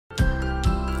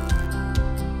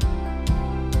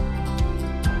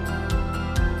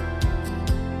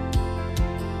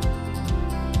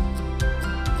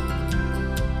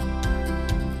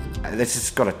This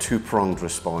has got a two-pronged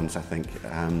response, I think.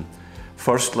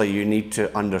 Firstly, you need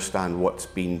to understand what's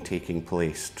been taking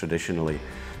place traditionally.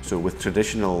 So with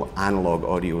traditional analog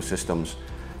audio systems,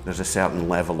 there's a certain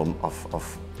level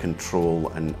of control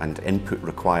and input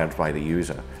required by the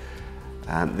user.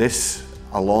 This,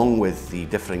 along with the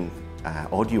differing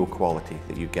audio quality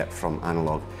that you get from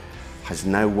analog, has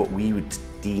now what we would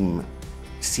deem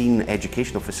seen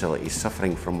educational facilities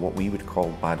suffering from what we would call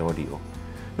bad audio.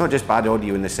 Not just bad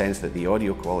audio in the sense that the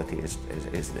audio quality is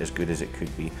as good as it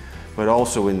could be, but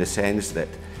also in the sense that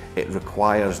it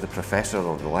requires the professor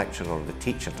or the lecturer or the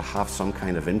teacher to have some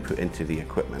kind of input into the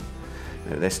equipment.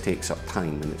 Now, this takes up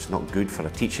time, and it's not good for a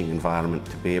teaching environment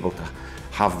to be able to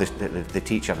have the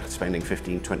teacher spending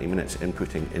 15-20 minutes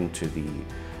inputting into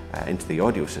the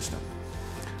audio system.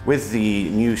 With the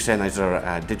new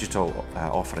Sennheiser digital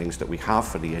offerings that we have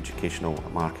for the educational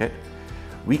market,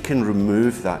 we can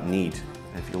remove that need.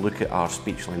 If you look at our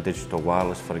Speechline Digital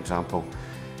Wireless, for example,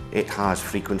 it has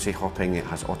frequency hopping, it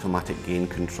has automatic gain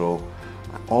control.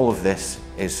 All of this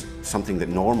is something that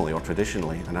normally or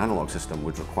traditionally an analog system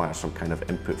would require some kind of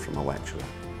input from a lecturer.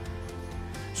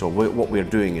 So what we're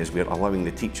doing is we're allowing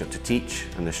the teacher to teach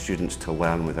and the students to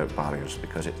learn without barriers,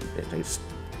 because it is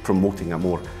promoting a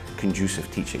more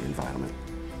conducive teaching environment.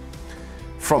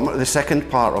 From the second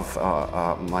part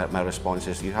of my response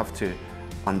is you have to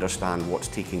understand what's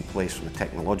taking place from a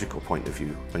technological point of view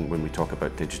when we talk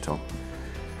about digital.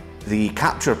 The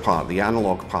capture part, the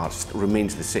analog part,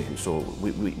 remains the same. So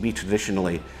we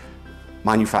traditionally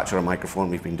manufacture a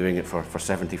microphone. We've been doing it for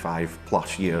 75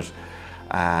 plus years,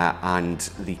 and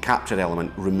the capture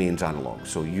element remains analog.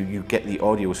 So you get the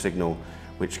audio signal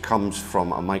which comes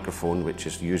from a microphone which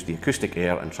has used the acoustic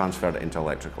air and transferred it into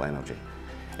electrical energy.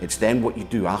 It's then what you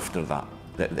do after that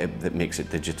makes it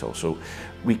digital. So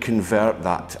we convert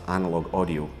that analog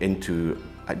audio into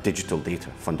digital data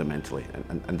fundamentally,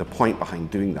 and the point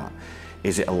behind doing that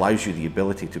is it allows you the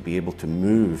ability to be able to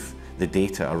move the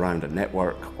data around a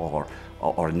network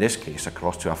or in this case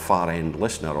across to a far end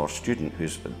listener or student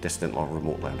who's distant or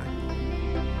remote learning.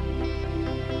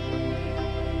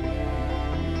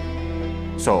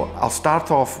 So I'll start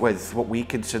off with what we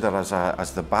consider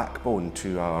as the backbone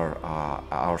to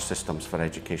our systems for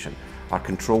education, our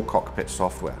control cockpit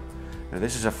software. Now,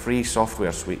 this is a free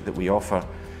software suite that we offer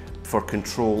for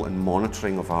control and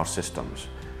monitoring of our systems.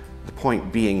 The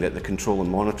point being that the control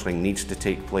and monitoring needs to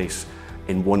take place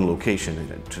in one location.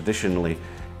 And traditionally,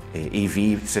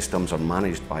 AV systems are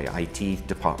managed by IT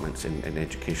departments in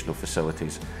educational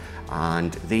facilities,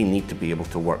 and they need to be able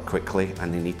to work quickly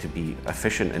and they need to be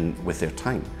efficient with their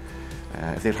time.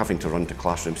 If they're having to run to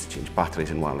classrooms to change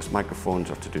batteries in wireless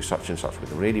microphones or to do such and such with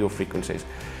the radio frequencies,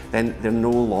 then they're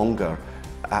no longer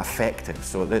effective.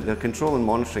 So the control and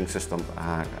monitoring system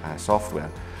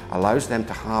software allows them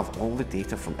to have all the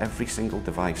data from every single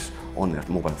device on their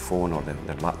mobile phone or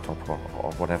their laptop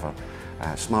or whatever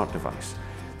smart device.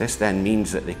 This then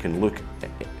means that they can look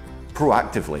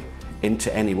proactively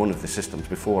into any one of the systems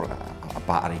before a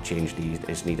battery change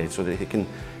is needed, so that they can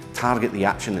target the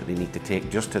action that they need to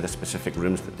take just to the specific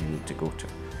rooms that they need to go to.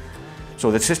 So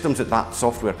the systems that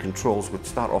software controls would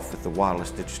start off with the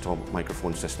wireless digital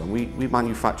microphone system. We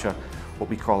manufacture what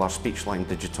we call our Speechline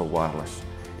Digital Wireless.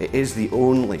 It is the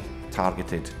only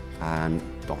targeted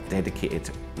or dedicated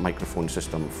microphone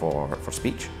system for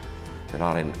speech. There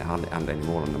aren't any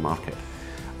more on the market.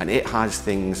 And it has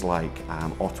things like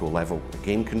auto level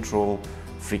gain control,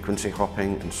 frequency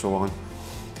hopping and so on.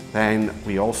 Then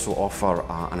we also offer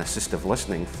an assistive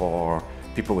listening for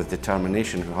people with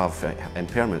determination who have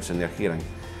impairments in their hearing.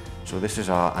 So this is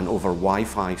an over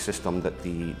Wi-Fi system that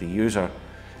the user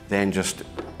then just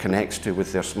connects to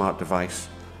with their smart device,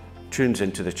 tunes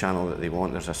into the channel that they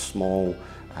want. There's a small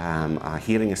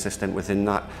hearing assistant within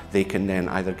that. They can then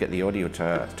either get the audio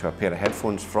to a pair of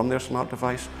headphones from their smart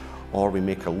device, or we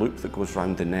make a loop that goes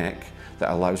round the neck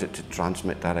that allows it to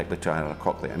transmit directly to either a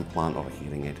cochlear implant or a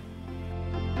hearing aid.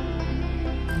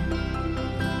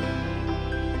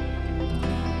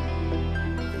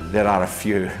 There are a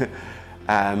few.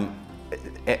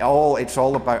 It's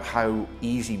all about how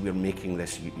easy we're making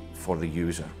this for the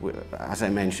user. As I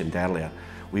mentioned earlier,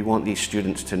 we want these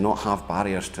students to not have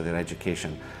barriers to their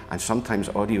education, and sometimes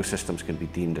audio systems can be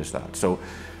deemed as that. So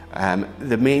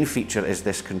the main feature is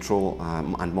this control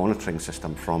and monitoring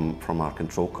system from our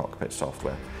control cockpit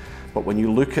software. But when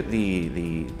you look at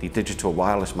the digital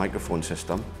wireless microphone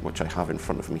system, which I have in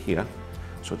front of me here,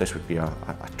 so this would be a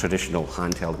traditional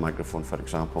handheld microphone, for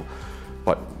example,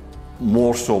 but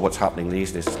more so what's happening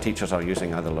these days is teachers are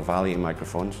using either lavalier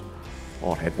microphones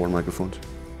or headboard microphones,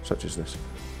 such as this.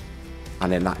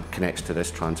 And then that connects to this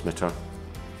transmitter.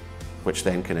 which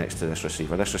then connects to this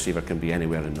receiver. This receiver can be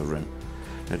anywhere in the room.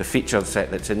 Now the feature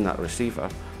set that's in that receiver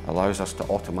allows us to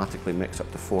automatically mix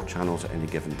up to 4 channels at any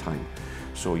given time.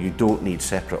 So you don't need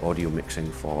separate audio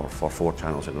mixing for 4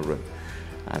 channels in a room.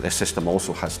 This system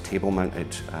also has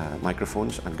table-mounted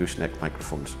microphones and gooseneck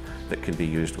microphones that can be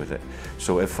used with it.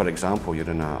 So if, for example, you're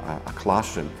in a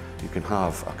classroom, you can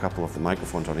have a couple of the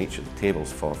microphones on each of the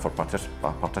tables for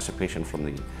participation from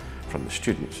the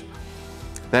students.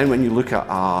 Then when you look at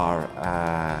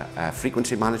our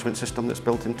frequency management system that's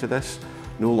built into this,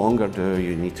 no longer do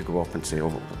you need to go up and say,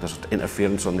 oh, there's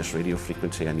interference on this radio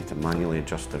frequency, I need to manually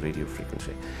adjust the radio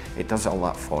frequency. It does all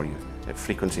that for you. It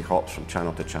frequency hops from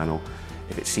channel to channel.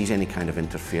 If it sees any kind of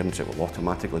interference, it will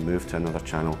automatically move to another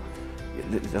channel.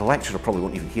 The lecturer probably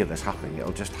won't even hear this happening,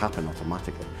 it'll just happen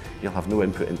automatically. You'll have no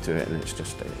input into it and it's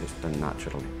done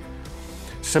naturally.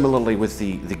 Similarly with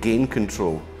the gain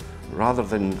control, rather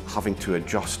than having to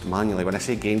adjust manually, when I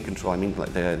say gain control I mean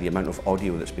like the amount of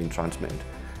audio that's being transmitted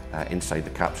inside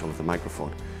the capsule of the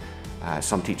microphone.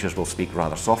 Some teachers will speak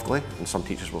rather softly and some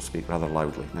teachers will speak rather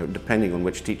loudly. Now depending on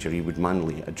which teacher, you would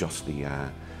manually adjust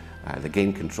the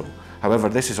gain control. However,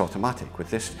 this is automatic. With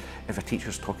this, if a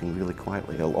teacher's talking really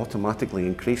quietly, it'll automatically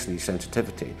increase the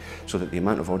sensitivity so that the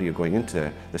amount of audio going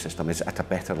into the system is at a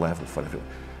better level for everyone.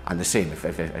 And the same, if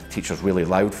a teacher's really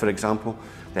loud, for example,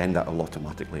 then that will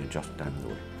automatically adjust down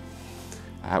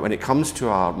low. When it comes to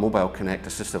our Mobile Connect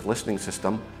Assistive Listening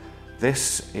System,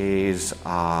 this is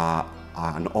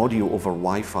an audio over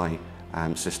Wi-Fi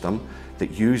system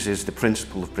that uses the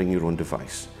principle of bring your own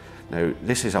device. Now,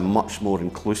 this is a much more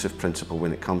inclusive principle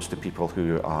when it comes to people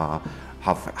who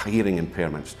have hearing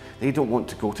impairments. They don't want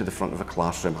to go to the front of a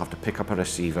classroom, have to pick up a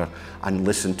receiver and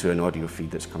listen to an audio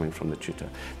feed that's coming from the tutor.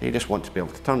 They just want to be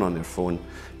able to turn on their phone,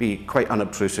 be quite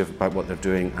unobtrusive about what they're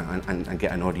doing and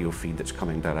get an audio feed that's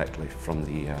coming directly from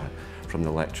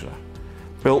the lecturer.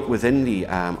 Built within the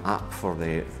app for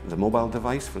the mobile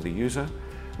device for the user,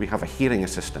 we have a hearing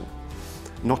assistant.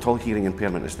 Not all hearing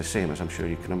impairment is the same, as I'm sure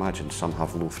you can imagine. Some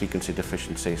have low frequency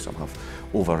deficiency, some have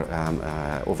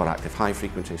overactive high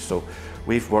frequencies. So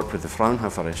we've worked with the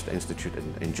Fraunhofer Institute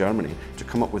in Germany to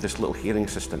come up with this little hearing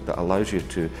assistant that allows you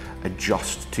to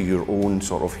adjust to your own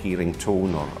sort of hearing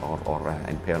tone or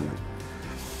impairment.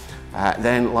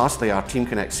 Then lastly, our Team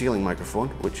Connect ceiling microphone,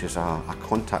 which is a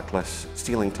contactless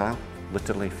ceiling tile,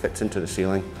 literally fits into the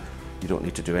ceiling. You don't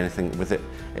need to do anything with it.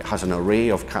 It has an array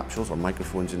of capsules or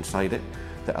microphones inside it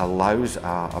that allows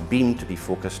a beam to be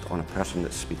focused on a person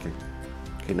that's speaking.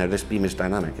 Okay, now this beam is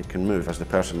dynamic. It can move. As the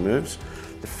person moves,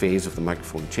 the phase of the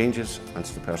microphone changes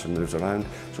as the person moves around,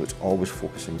 so it's always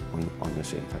focusing on the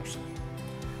same person.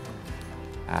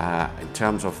 In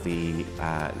terms of the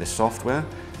software,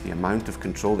 the amount of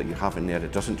control that you have in there,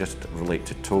 it doesn't just relate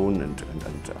to tone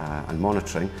and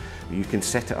monitoring. You can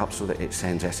set it up so that it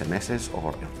sends SMSs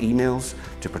or emails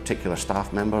to particular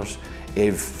staff members.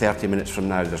 If 30 minutes from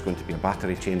now there's going to be a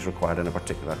battery change required in a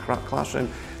particular classroom,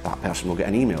 that person will get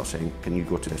an email saying, can you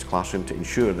go to this classroom, to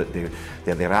ensure that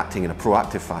they're acting in a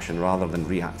proactive fashion rather than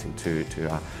reacting to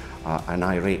an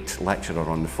irate lecturer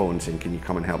on the phone saying, can you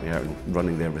come and help me out, and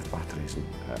running there with batteries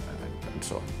and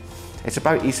so on. It's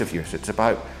about ease of use. It's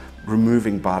about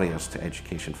removing barriers to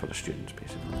education for the students,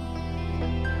 basically.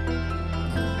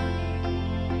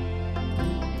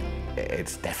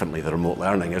 It's definitely the remote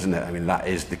learning, isn't it? I mean, that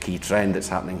is the key trend that's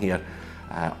happening here.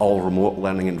 All remote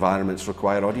learning environments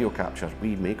require audio capture.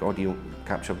 We make audio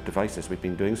capture devices. We've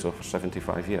been doing so for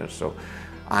 75 years.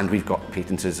 And we've got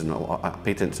patents and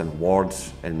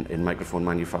awards in microphone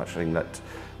manufacturing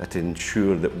that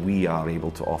ensure that we are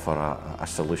able to offer a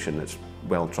solution that's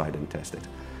well tried and tested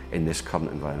in this current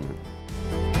environment.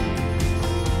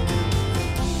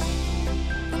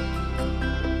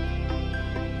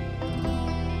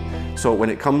 So when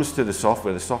it comes to the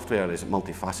software is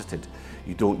multifaceted.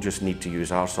 You don't just need to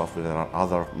use our software. There are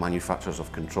other manufacturers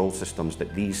of control systems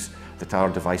that our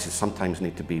devices sometimes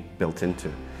need to be built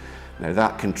into. Now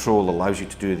that control allows you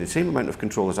to do the same amount of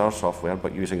control as our software,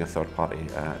 but using a third-party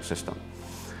system.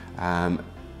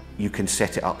 You can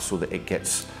set it up so that it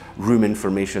gets room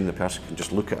information. The person can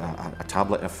just look at a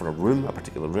tablet for a room, a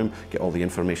particular room, get all the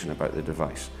information about the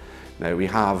device. Now we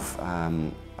have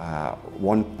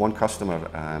one customer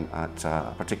at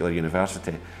a particular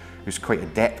university who's quite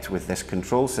adept with this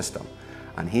control system,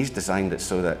 and he's designed it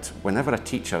so that whenever a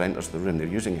teacher enters the room, they're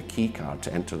using a key card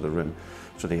to enter the room.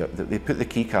 So they put the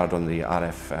key card on the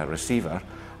RF receiver,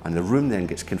 and the room then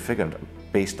gets configured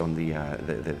based on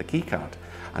the key card,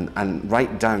 and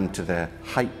right down to the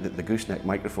height that the gooseneck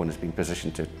microphone has been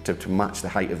positioned to match the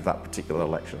height of that particular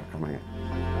lecturer coming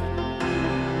in.